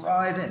here,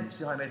 drive in. You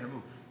see how I made her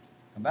move?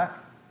 Come back.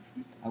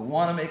 I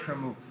want to make her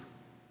move.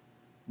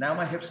 Now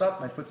my hip's up,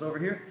 my foot's over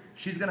here.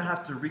 She's going to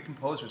have to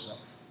recompose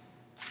herself.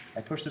 I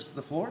push this to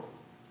the floor.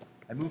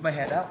 I move my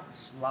hand out,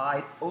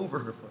 slide over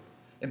her foot.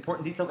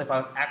 Important detail, if I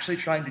was actually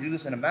trying to do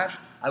this in a match,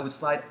 I would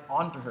slide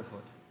onto her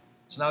foot.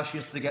 So now she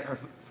has to get her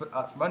foot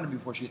out from under me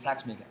before she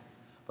attacks me again.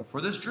 But for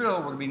this drill,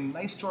 we're going to be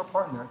nice to our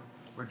partner.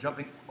 We're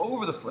jumping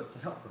over the foot to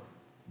help her.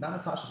 Now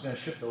Natasha's going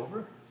to shift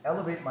over,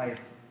 elevate my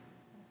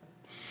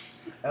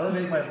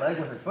leg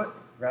with her foot,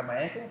 grab my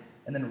ankle,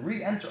 and then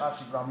re-enter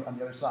Ashigrami on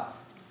the other side.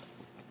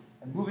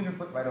 And moving her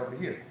foot right over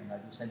here. And I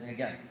do the same thing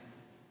again.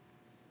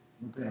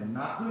 I'm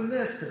not doing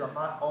this because I'm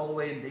not all the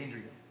way in danger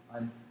yet.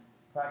 I'm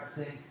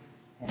practicing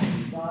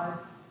hand inside,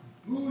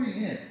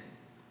 booting in,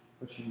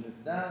 pushing this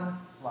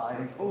down,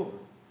 sliding over.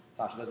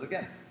 Tasha does it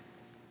again.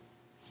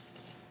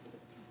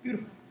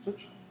 Beautiful.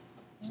 Switch.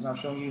 So now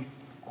showing you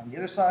on the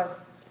other side.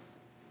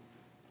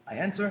 I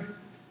enter.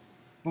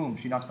 Boom.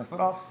 She knocks my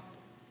foot off.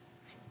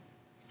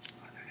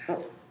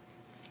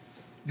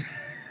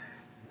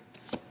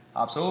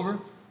 Hops over.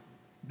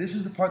 This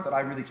is the part that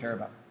I really care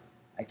about.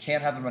 I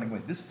can't have them running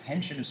away. This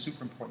tension is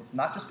super important. It's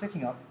not just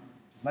picking up.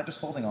 It's not just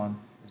holding on.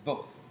 It's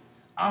both.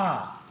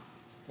 Ah,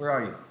 where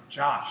are you?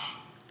 Josh.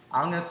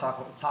 I'm going to talk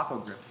about the taco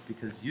grip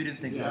because you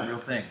didn't think it was a real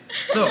thing.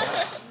 So,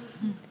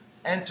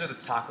 enter the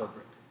taco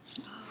grip.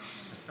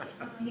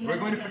 We're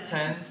going to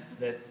pretend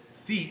that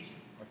feet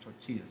are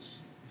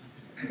tortillas.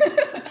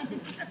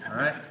 All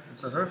right?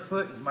 So her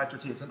foot is my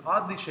tortilla. It's an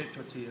oddly shaped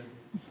tortilla,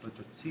 but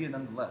tortilla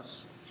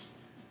nonetheless.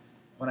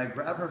 When I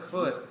grab her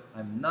foot,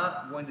 I'm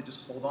not going to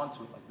just hold on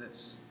to it like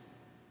this.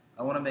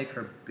 I want to make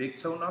her big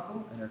toe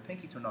knuckle and her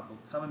pinky toe knuckle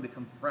come and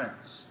become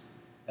friends,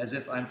 as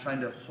if I'm trying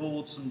to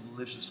hold some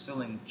delicious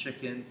filling,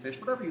 chicken, fish,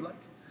 whatever you like,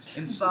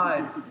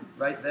 inside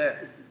right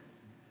there.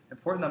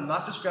 Important, I'm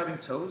not just grabbing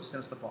toes, it's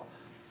going to slip off.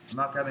 I'm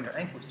not grabbing her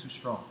ankle, it's too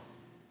strong.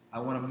 I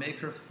want to make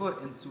her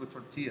foot into a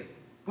tortilla.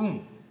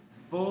 Boom.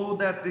 Fold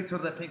that big toe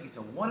to that pinky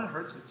toe. One, it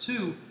hurts, but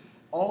two,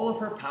 all of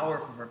her power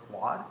from her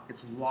quad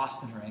gets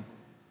lost in her ankle.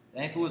 The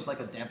ankle is like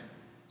a dampener.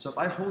 So if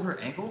I hold her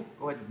ankle,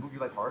 go ahead and move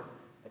your leg hard.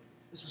 Like,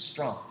 this is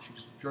strong. She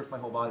just jerks my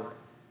whole body around.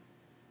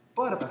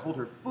 But if I hold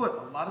her foot,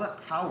 a lot of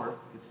that power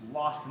gets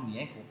lost in the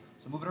ankle.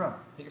 So move it around.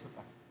 Take your foot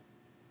back.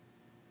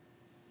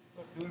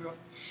 Look, do it around.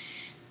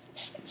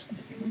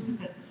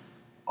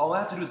 All I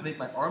have to do is make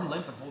my arm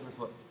limp and hold her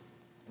foot.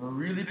 I'm a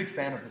really big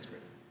fan of this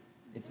grip.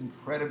 It's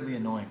incredibly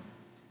annoying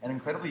and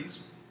incredibly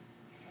useful.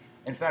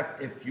 In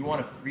fact, if you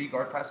want a free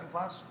guard passing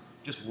class,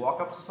 just walk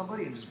up to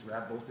somebody and just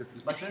grab both their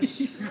feet like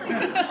this,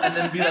 and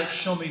then be like,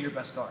 show me your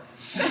best guard.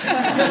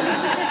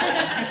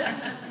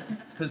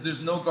 Because there's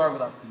no guard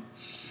without feet.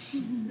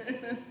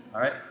 All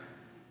right?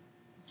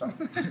 Sorry.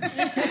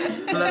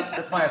 So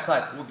that's my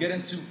aside. We'll get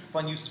into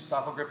fun use of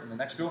taco grip in the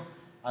next drill.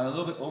 I'm a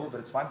little bit over, but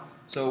it's fine.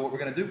 So what we're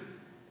going to do,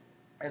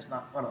 it's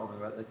not over,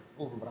 but like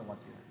over what I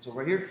want to do. So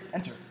right here,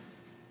 enter.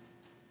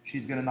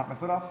 She's going to knock my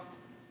foot off.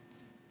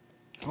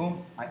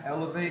 Boom. I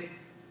elevate.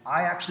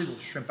 I actually will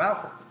shrimp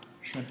out,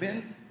 shrimp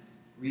in,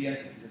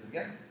 re-enter. Do this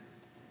again.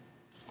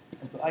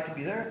 And so I can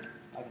be there.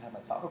 I can have my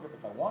taco grip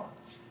if I want.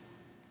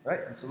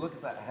 Right? And so look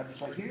at that. I have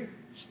this right here.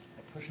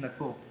 I push and I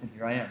pull, and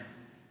here I am.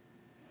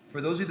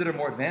 For those of you that are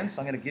more advanced,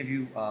 I'm going to give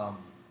you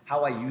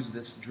how I use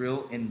this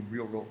drill in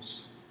real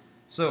rolls.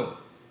 So,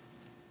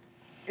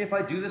 if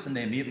I do this and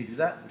they immediately do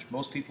that, which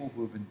most people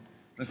who have been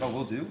doing this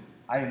will do,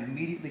 I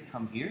immediately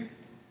come here,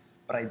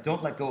 but I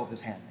don't let go of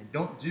this hand. I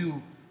don't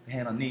do the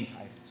hand on knee.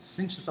 I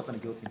cinch this up in a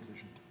guillotine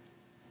position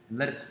and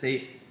let it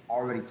stay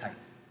already tight.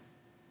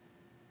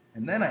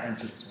 And then I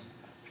enter this one.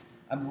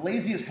 I'm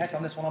lazy as heck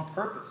on this one on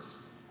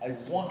purpose. I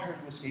want her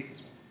to escape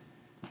this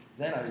one.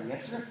 Then I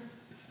re-enter,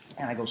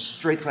 and I go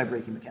straight to my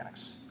braking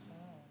mechanics.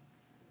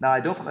 Now, I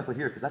don't put my foot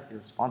here because that's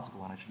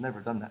irresponsible, and I should never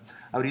have done that.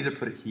 I would either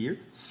put it here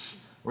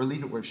or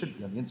leave it where it should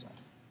be on the inside.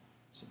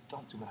 So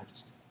don't do what I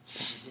just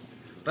did.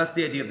 That's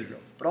the idea of the drill.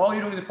 But all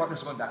you're doing with the partners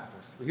is going back and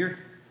forth. We're here.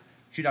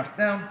 She knocks it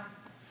down.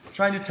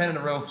 Try and do 10 in a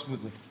row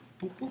smoothly.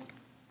 Boop, boop.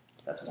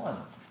 That's one.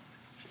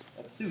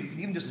 That's two. You can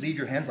even just leave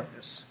your hands like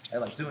this, which I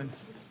like doing,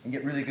 and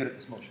get really good at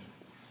this motion.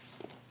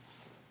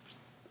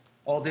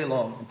 All day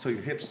long until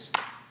your hips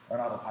are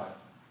not on pilot.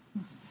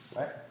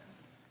 Right?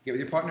 Get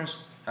with your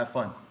partners. Have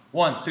fun.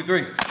 1, 2,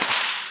 3.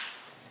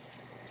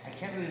 I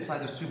can't really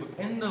decide there's two, but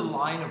in the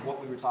line of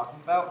what we were talking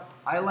about,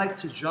 I like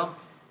to jump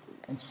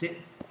and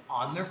sit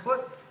on their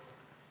foot.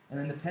 And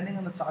then depending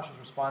on Natasha's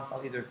response,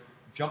 I'll either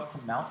jump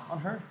to mount on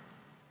her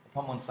or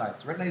come one side.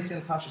 So right now you see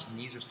Natasha's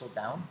knees are still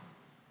down.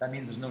 That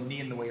means there's no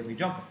knee in the way of me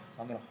jumping.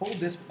 So I'm going to hold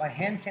this, but my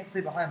hand can't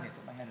stay behind me. I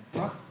put my hand in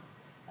front.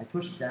 I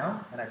push it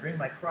down, and I bring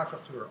my crotch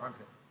up to her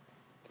armpit.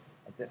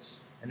 Like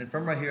this. And then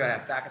from right here, I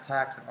have back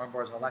attacks and arm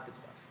bars and all that good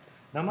stuff.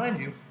 Now, mind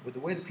you, with the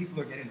way that people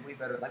are getting way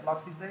better at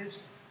Leglocks these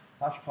days,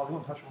 Tasha probably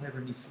won't. Tasha will have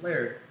her knee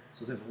flared,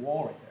 so there's a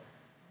wall right there.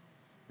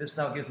 This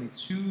now gives me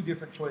two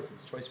different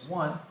choices. Choice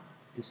one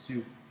is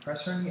to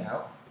press her knee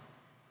out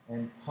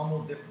and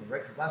pummel differently,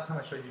 right? Because last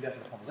time I showed you guys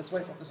how to pummel this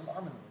way, but there's an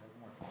arm in the way. It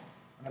doesn't work.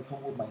 I'm going to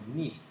pummel with my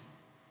knee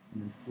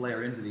and then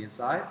flare into the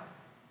inside,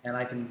 and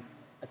I can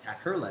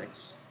attack her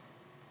legs.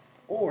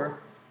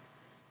 Or,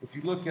 if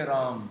you look at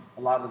a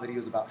lot of the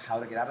videos about how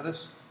to get out of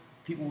this,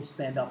 people will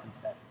stand up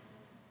instead.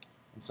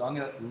 And so I'm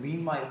going to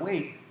lean my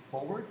weight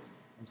forward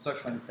and start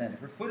trying to stand. If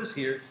her foot is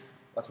here,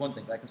 that's one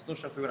thing, but I can still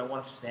shove through and I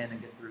want to stand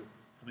and get through,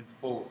 coming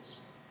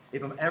forwards.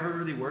 If I'm ever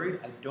really worried,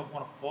 I don't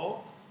want to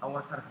fall, I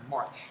want to kind of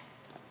march.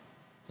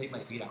 Take my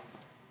feet out.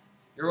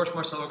 You ever watch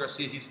Marcelo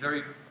Garcia? He's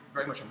very,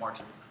 very much a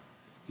marcher.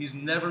 He's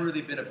never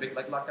really been a big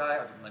leg lock guy,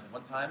 other than like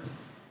one time,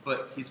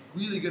 but he's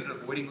really good at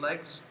avoiding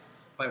legs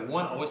by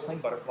one, always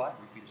playing butterfly, where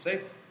your feet are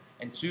safe,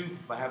 and two,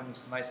 by having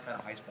this nice kind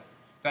of high step.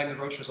 Wagner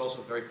Rocha is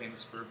also very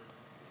famous for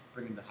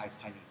bringing the high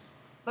knees.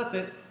 So that's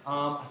it.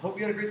 I hope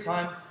you had a great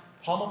time.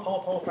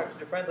 Pommel practice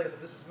with your friends. Like I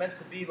said, this is meant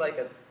to be like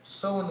a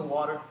toe in the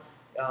water.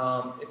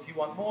 If you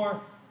want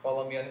more,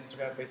 follow me on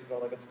Instagram, Facebook, all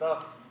that good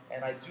stuff.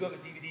 And I do have a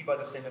DVD by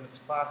the same name as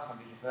this class on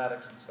Media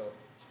Fanatics, and so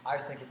I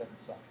think it doesn't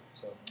suck.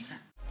 So